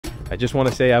I just want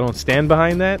to say I don't stand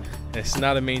behind that, and it's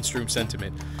not a mainstream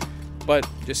sentiment. But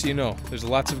just so you know, there's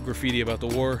lots of graffiti about the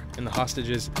war and the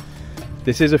hostages.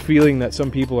 This is a feeling that some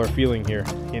people are feeling here,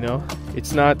 you know?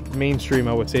 It's not mainstream,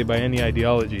 I would say, by any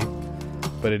ideology,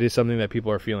 but it is something that people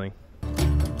are feeling.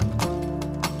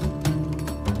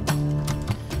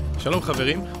 Shalom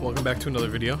Chaverim, welcome back to another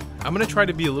video. I'm going to try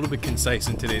to be a little bit concise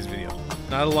in today's video.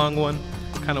 Not a long one,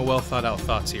 kind of well thought out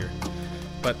thoughts here.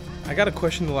 But I got a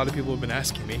question a lot of people have been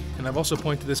asking me, and I've also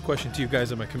pointed this question to you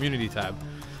guys on my community tab.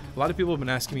 A lot of people have been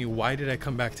asking me, why did I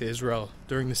come back to Israel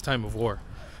during this time of war?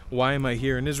 Why am I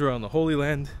here in Israel, in the Holy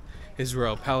Land,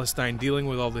 Israel, Palestine, dealing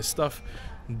with all this stuff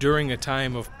during a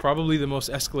time of probably the most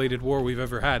escalated war we've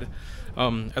ever had?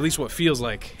 At least what feels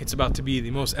like it's about to be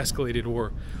the most escalated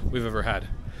war we've ever had.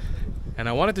 And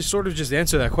I wanted to sort of just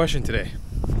answer that question today.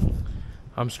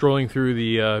 I'm strolling through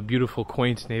the beautiful,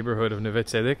 quaint neighborhood of Neve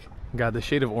Tzedek. God, the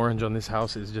shade of orange on this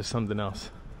house is just something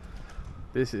else.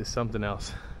 This is something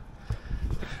else.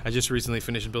 I just recently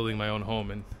finished building my own home,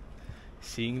 and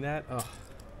seeing that, oh,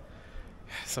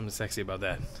 something sexy about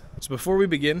that. So before we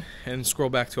begin and scroll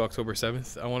back to October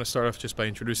 7th, I want to start off just by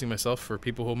introducing myself for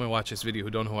people who might watch this video who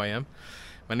don't know who I am.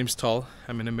 My name's Tal.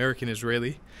 I'm an American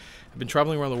Israeli. I've been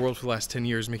traveling around the world for the last 10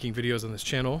 years making videos on this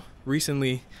channel.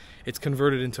 Recently, it's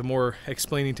converted into more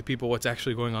explaining to people what's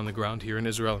actually going on the ground here in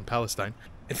Israel and Palestine.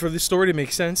 And for this story to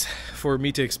make sense, for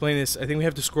me to explain this, I think we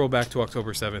have to scroll back to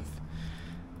October 7th.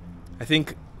 I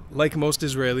think, like most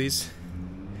Israelis,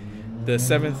 the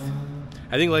 7th,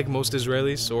 like most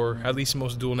Israelis, or at least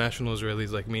most dual national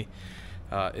Israelis like me,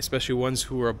 especially ones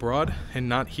who are abroad and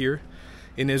not here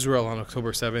in Israel on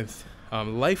October 7th,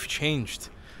 life changed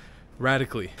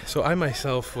radically. So I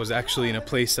myself was actually in a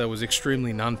place that was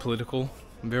extremely non-political,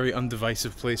 very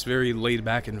undivisive place, very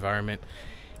laid-back environment.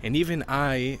 And even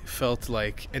I felt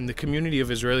like, and the community of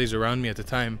Israelis around me at the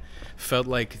time, felt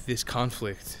like this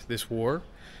conflict, this war,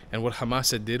 and what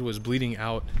Hamas had did was bleeding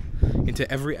out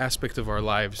into every aspect of our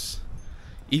lives,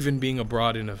 even being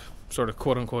abroad in a sort of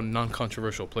quote-unquote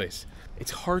non-controversial place. It's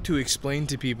hard to explain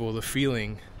to people the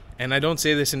feeling, and I don't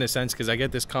say this in a sense because I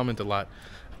get this comment a lot,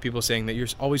 people saying that you're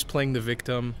always playing the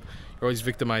victim, you're always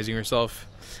victimizing yourself.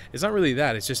 It's not really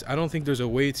that. It's just I don't think there's a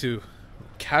way to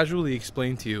casually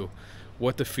explain to you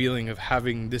what the feeling of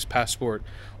having this passport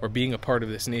or being a part of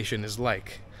this nation is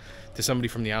like to somebody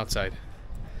from the outside.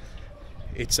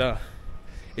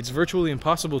 It's virtually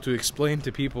impossible to explain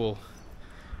to people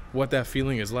what that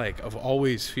feeling is like, of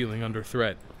always feeling under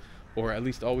threat, or at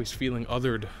least always feeling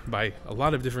othered by a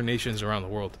lot of different nations around the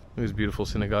world. Look at this beautiful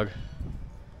synagogue.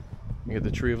 You get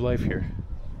the tree of life here.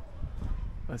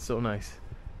 That's so nice.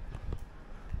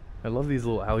 I love these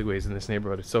little alleyways in this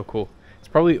neighborhood. It's so cool. It's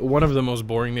probably one of the most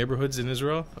boring neighborhoods in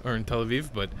Israel, or in Tel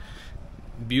Aviv, but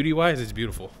beauty-wise, it's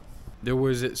beautiful. There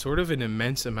was sort of an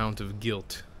immense amount of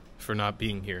guilt for not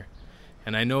being here.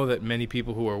 And I know that many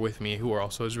people who are with me, who are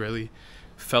also Israeli,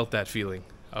 felt that feeling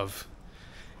of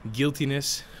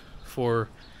guiltiness for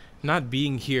not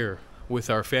being here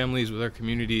with our families, with our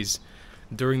communities,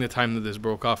 during the time that this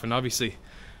broke off. And obviously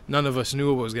none of us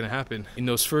knew what was going to happen in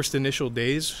those first initial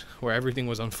days where everything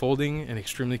was unfolding and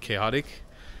extremely chaotic,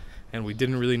 and we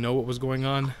didn't really know what was going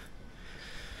on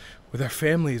with our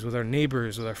families, with our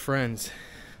neighbors, with our friends.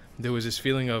 There was this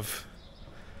feeling of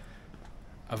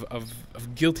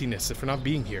guiltiness for not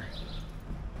being here.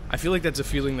 I feel like that's a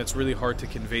feeling that's really hard to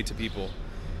convey to people.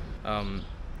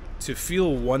 To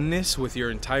feel oneness with your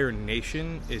entire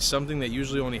nation is something that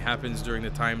usually only happens during the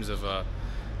times of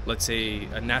let's say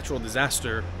a natural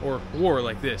disaster or war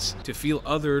like this. To feel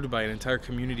othered by an entire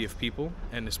community of people,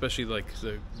 and especially like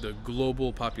the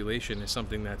global population, is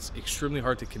something that's extremely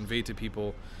hard to convey to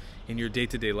people in your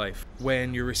day-to-day life.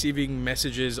 When you're receiving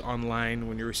messages online,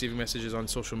 when you're receiving messages on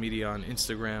social media, on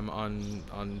Instagram,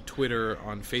 on Twitter,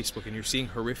 on Facebook, and you're seeing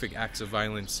horrific acts of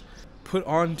violence put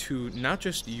on to not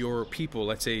just your people,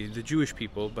 let's say the Jewish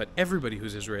people, but everybody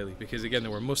who's Israeli. Because again,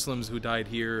 there were Muslims who died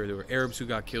here, there were Arabs who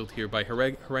got killed here by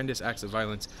horrendous acts of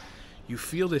violence. You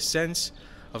feel this sense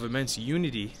of immense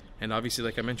unity, and obviously,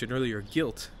 like I mentioned earlier,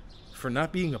 guilt for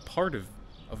not being a part of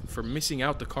for missing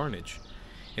out the carnage.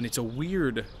 And it's a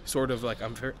weird sort of like,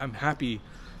 I'm happy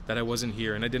that I wasn't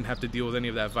here and I didn't have to deal with any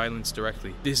of that violence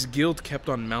directly. This guilt kept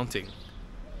on mounting.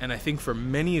 And I think for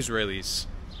many Israelis,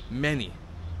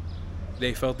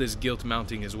 they felt this guilt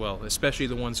mounting as well, especially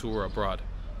the ones who were abroad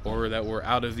or that were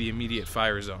out of the immediate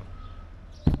fire zone.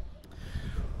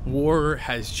 War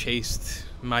has chased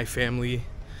my family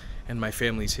and my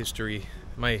family's history.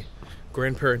 My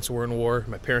grandparents were in war,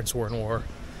 my parents were in war.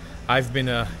 I've been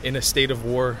in a state of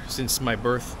war since my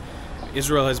birth.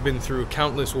 Israel has been through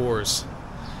countless wars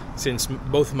since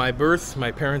both my birth,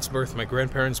 my parents' birth, my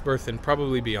grandparents' birth, and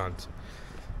probably beyond.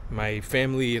 My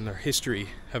family and their history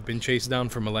have been chased down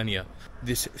for millennia.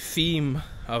 This theme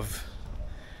of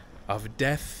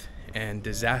death and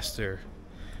disaster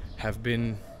have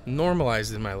been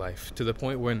normalized in my life, to the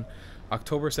point when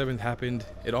October 7th happened,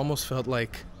 it almost felt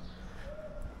like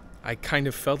I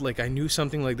knew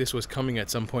something like this was coming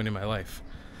at some point in my life.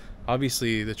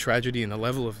 Obviously, the tragedy and the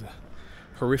level of the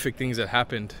horrific things that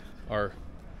happened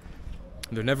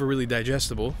they're never really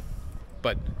digestible,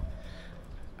 but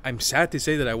I'm sad to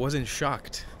say that I wasn't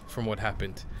shocked from what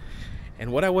happened.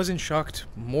 And what I wasn't shocked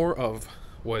more of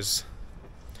was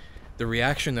the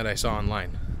reaction that I saw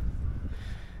online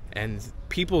and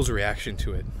people's reaction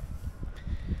to it.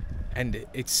 And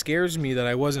it scares me that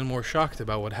I wasn't more shocked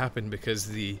about what happened, because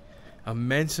the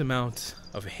immense amount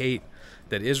of hate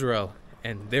that Israel,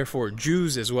 and therefore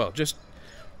Jews as well, just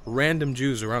random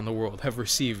Jews around the world, have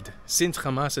received since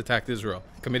Hamas attacked Israel,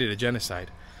 committed a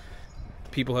genocide.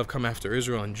 People have come after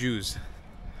Israel and Jews,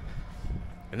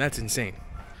 and that's insane.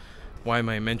 Why am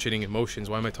I mentioning emotions?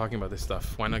 Why am I talking about this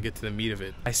stuff? Why not get to the meat of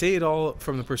it? I say it all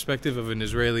from the perspective of an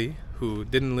Israeli who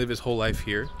didn't live his whole life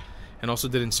here and also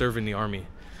didn't serve in the army.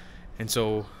 And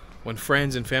so when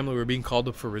friends and family were being called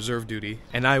up for reserve duty,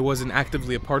 and I wasn't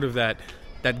actively a part of that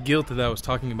guilt that I was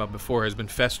talking about before has been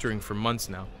festering for months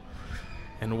now.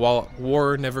 And while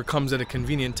war never comes at a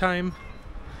convenient time,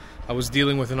 I was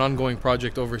dealing with an ongoing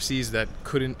project overseas that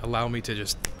couldn't allow me to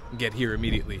just get here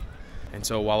immediately. And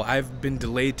so while I've been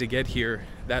delayed to get here,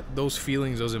 those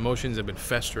feelings, those emotions have been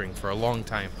festering for a long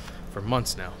time, for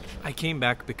months now. I came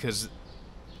back because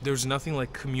there's nothing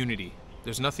like community.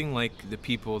 There's nothing like the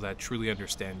people that truly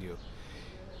understand you.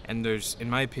 And there's, in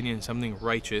my opinion, something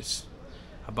righteous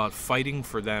about fighting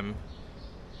for them.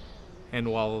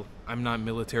 And while I'm not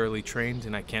militarily trained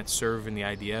and I can't serve in the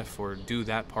IDF or do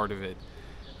that part of it,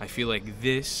 I feel like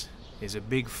this is a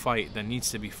big fight that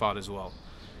needs to be fought as well.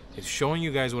 It's showing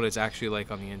you guys what it's actually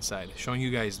like on the inside, showing you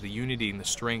guys the unity and the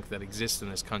strength that exists in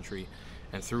this country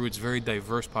and through its very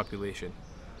diverse population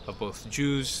of both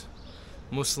Jews,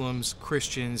 Muslims,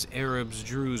 Christians, Arabs,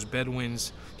 Druze,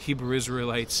 Bedouins, Hebrew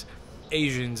Israelites,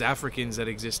 Asians, Africans that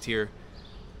exist here.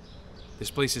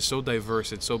 This place is so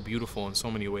diverse and so beautiful in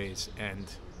so many ways, and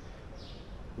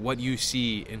what you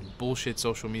see in bullshit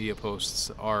social media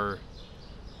posts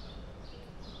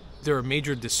they're a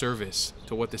major disservice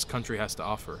to what this country has to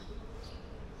offer,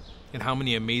 and how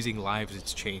many amazing lives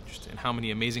it's changed, and how many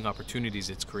amazing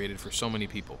opportunities it's created for so many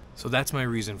people. So that's my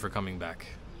reason for coming back.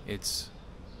 It's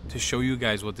to show you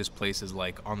guys what this place is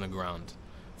like on the ground,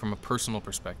 from a personal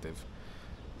perspective.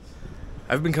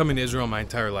 I've been coming to Israel my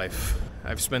entire life.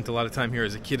 I've spent a lot of time here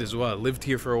as a kid as well. I lived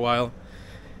here for a while.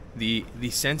 The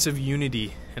sense of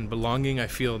unity and belonging I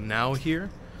feel now here,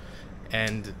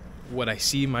 and what I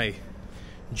see my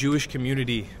Jewish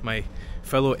community, my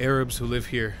fellow Arabs who live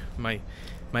here, my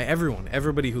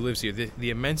everybody who lives here, the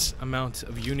immense amount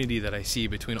of unity that I see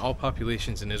between all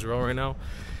populations in Israel right now,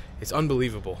 it's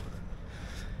unbelievable.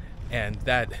 And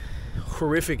that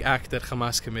horrific act that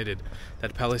Hamas committed,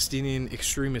 that Palestinian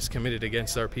extremists committed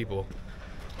against our people,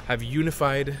 have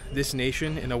unified this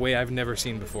nation in a way I've never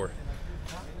seen before.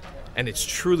 And it's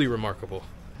truly remarkable.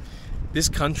 This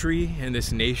country and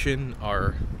this nation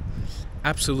are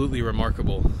absolutely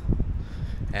remarkable,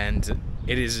 and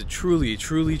it is truly,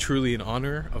 truly, truly an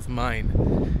honor of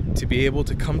mine to be able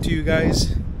to come to you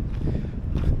guys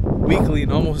weekly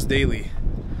and almost daily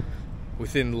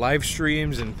within live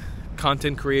streams and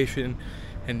content creation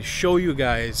and show you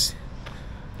guys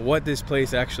what this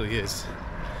place actually is.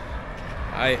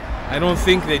 I don't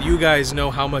think that you guys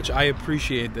know how much I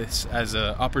appreciate this as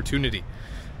an opportunity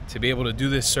to be able to do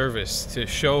this service, to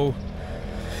show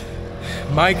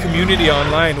my community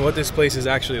online what this place is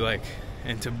actually like,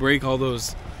 and to break all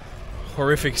those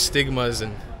horrific stigmas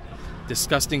and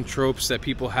disgusting tropes that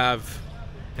people have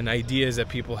and ideas that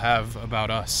people have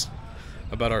about us,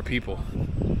 about our people.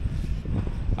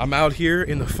 I'm out here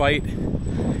in the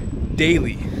fight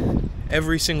daily,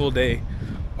 every single day,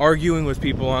 arguing with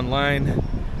people online,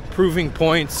 proving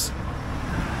points,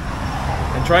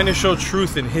 and trying to show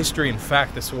truth and history and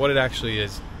fact as to what it actually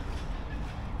is.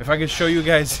 If I could show you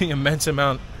guys the immense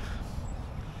amount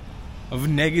of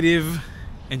negative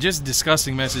and just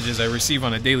disgusting messages I receive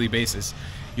on a daily basis,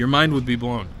 your mind would be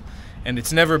blown. And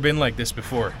it's never been like this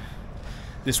before.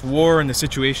 This war and the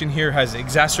situation here has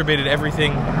exacerbated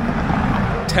everything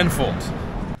tenfold.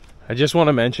 I just want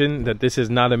to mention that this is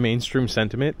not a mainstream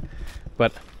sentiment,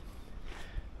 but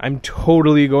I'm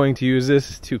totally going to use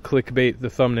this to clickbait the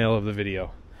thumbnail of the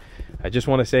video. I just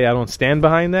want to say I don't stand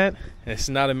behind that, and it's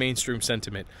not a mainstream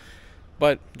sentiment.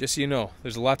 But just so you know,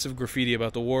 there's lots of graffiti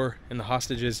about the war and the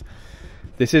hostages.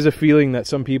 This is a feeling that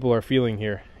some people are feeling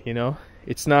here, you know?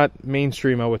 It's not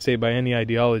mainstream, I would say, by any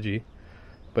ideology,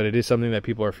 but it is something that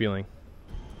people are feeling.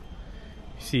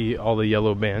 You see all the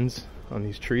yellow bands on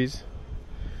these trees.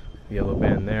 Yellow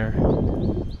band there.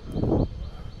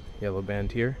 Yellow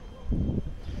band here.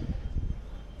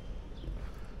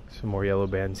 Some more yellow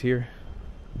bands here.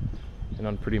 And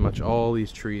on pretty much all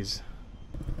these trees.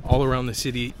 All around the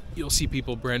city, you'll see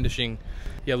people brandishing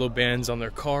yellow bands on their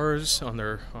cars, on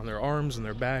their arms, and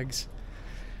their bags.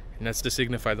 And that's to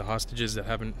signify the hostages that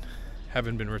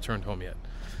haven't been returned home yet.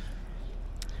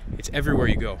 It's everywhere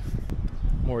you go.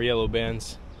 More yellow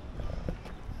bands.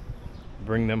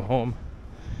 Bring them home.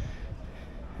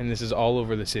 And this is all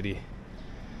over the city.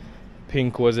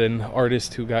 Pink was an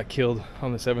artist who got killed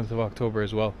on the 7th of October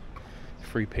as well.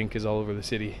 Free Pink is all over the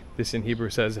city. This in Hebrew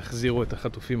says,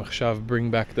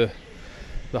 bring back the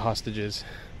hostages,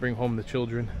 bring home the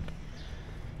children.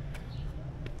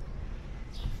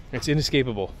 It's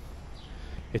inescapable.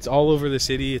 It's all over the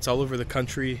city, it's all over the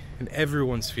country, and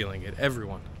everyone's feeling it,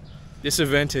 everyone. This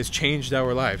event has changed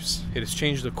our lives. It has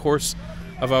changed the course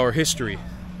of our history.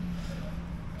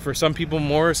 For some people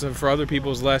more, so for other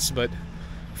people less, but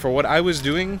for what I was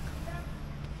doing,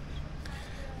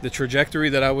 the trajectory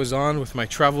that I was on with my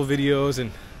travel videos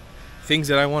and things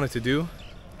that I wanted to do,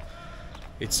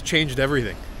 it's changed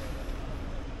everything.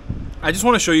 I just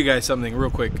want to show you guys something real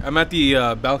quick. I'm at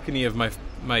the balcony of my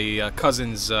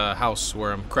cousin's house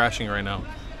where I'm crashing right now.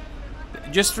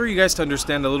 Just for you guys to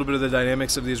understand a little bit of the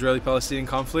dynamics of the Israeli-Palestinian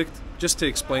conflict, just to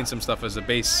explain some stuff as a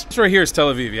base. This right here is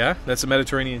Tel Aviv, yeah? That's the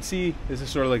Mediterranean Sea. This is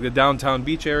sort of like the downtown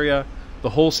beach area. The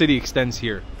whole city extends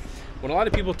here. When a lot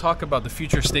of people talk about the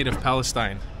future state of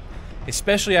Palestine,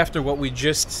 especially after what we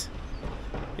just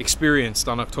experienced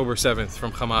on October 7th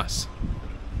from Hamas,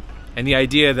 and the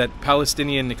idea that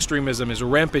Palestinian extremism is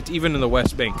rampant even in the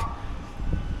West Bank.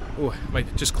 Oh, I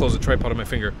might just close the tripod on my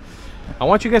finger. I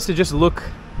want you guys to just look.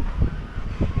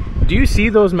 Do you see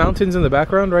those mountains in the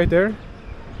background right there?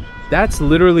 That's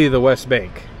literally the West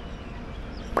Bank.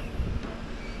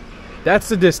 That's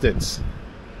the distance.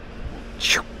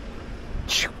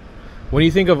 When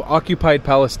you think of occupied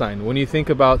Palestine, when you think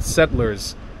about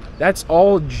settlers, that's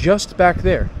all just back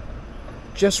there.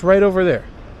 Just right over there.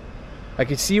 I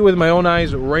can see it with my own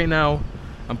eyes right now.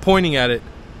 I'm pointing at it.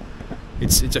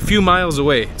 It's a few miles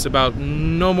away. It's about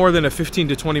no more than a 15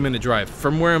 to 20 minute drive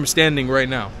from where I'm standing right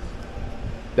now.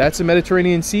 That's the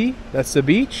Mediterranean Sea. That's the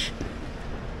beach.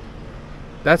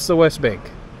 That's the West Bank.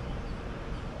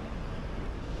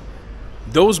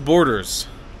 Those borders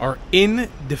are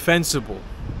indefensible.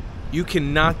 You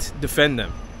cannot defend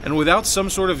them. And without some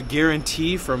sort of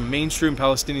guarantee from mainstream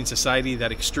Palestinian society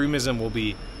that extremism will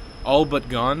be all but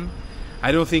gone,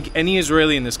 I don't think any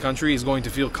Israeli in this country is going to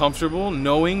feel comfortable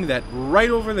knowing that right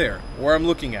over there, where I'm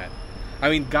looking at, I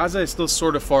mean, Gaza is still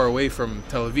sort of far away from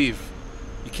Tel Aviv.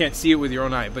 You can't see it with your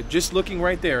own eye, but just looking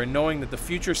right there and knowing that the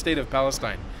future state of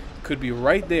Palestine could be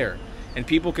right there and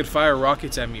people could fire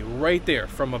rockets at me right there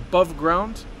from above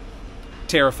ground,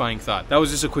 terrifying thought. That was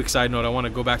just a quick side note. I want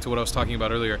to go back to what I was talking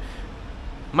about earlier.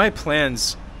 My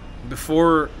plans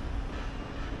before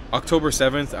October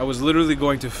 7th, I was literally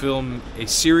going to film a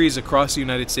series across the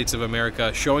United States of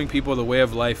America, showing people the way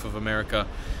of life of America,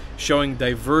 showing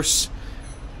diverse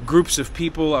groups of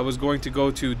people. I was going to go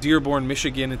to Dearborn,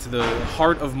 Michigan, into the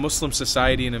heart of Muslim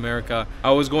society in America.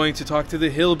 I was going to talk to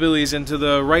the hillbillies and to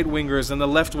the right-wingers and the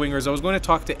left-wingers. I was going to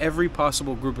talk to every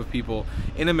possible group of people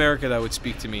in America that would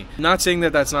speak to me. Not saying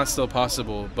that that's not still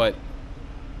possible, but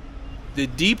the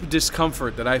deep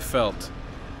discomfort that I felt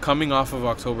coming off of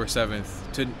October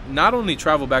 7th to not only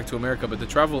travel back to America, but to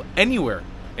travel anywhere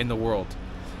in the world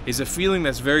is a feeling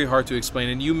that's very hard to explain.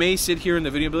 And you may sit here in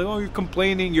the video and be like, oh, you're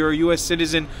complaining, you're a US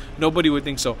citizen. Nobody would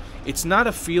think so. It's not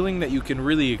a feeling that you can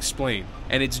really explain.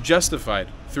 And it's justified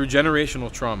through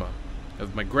generational trauma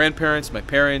of my grandparents, my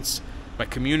parents, my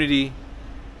community.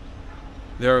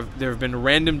 There have been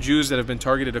random Jews that have been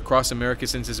targeted across America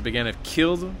since this began, have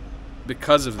killed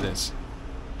because of this.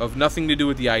 Of nothing to do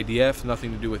with the IDF,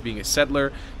 nothing to do with being a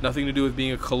settler, nothing to do with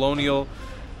being a colonial.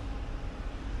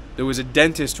 There was a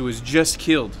dentist who was just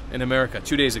killed in America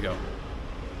 2 days ago,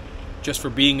 just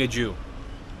for being a Jew.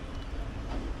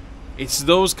 It's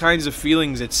those kinds of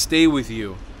feelings that stay with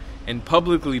you. And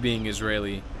publicly being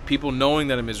Israeli, people knowing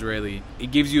that I'm Israeli, it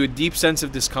gives you a deep sense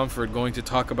of discomfort going to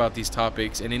talk about these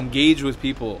topics and engage with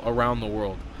people around the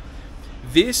world.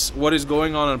 This, what is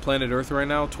going on planet Earth right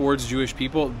now towards Jewish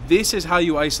people, this is how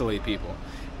you isolate people.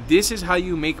 This is how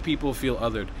you make people feel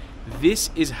othered. This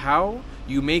is how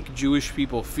you make Jewish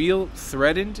people feel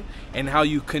threatened, and how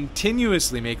you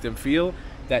continuously make them feel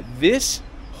that this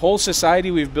whole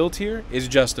society we've built here is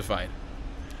justified.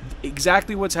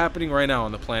 Exactly what's happening right now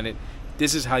on the planet,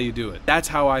 this is how you do it. That's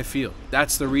how I feel.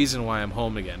 That's the reason why I'm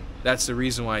home again. That's the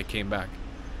reason why I came back.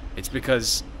 It's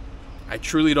because I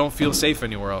truly don't feel safe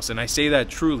anywhere else, and I say that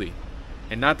truly.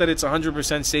 And not that it's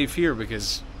 100% safe here,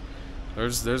 because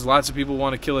there's lots of people who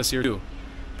want to kill us here too.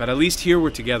 But at least here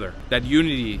we're together. That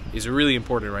unity is really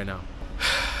important right now.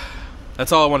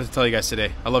 That's all I wanted to tell you guys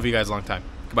today. I love you guys a long time.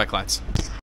 Goodbye, Klats.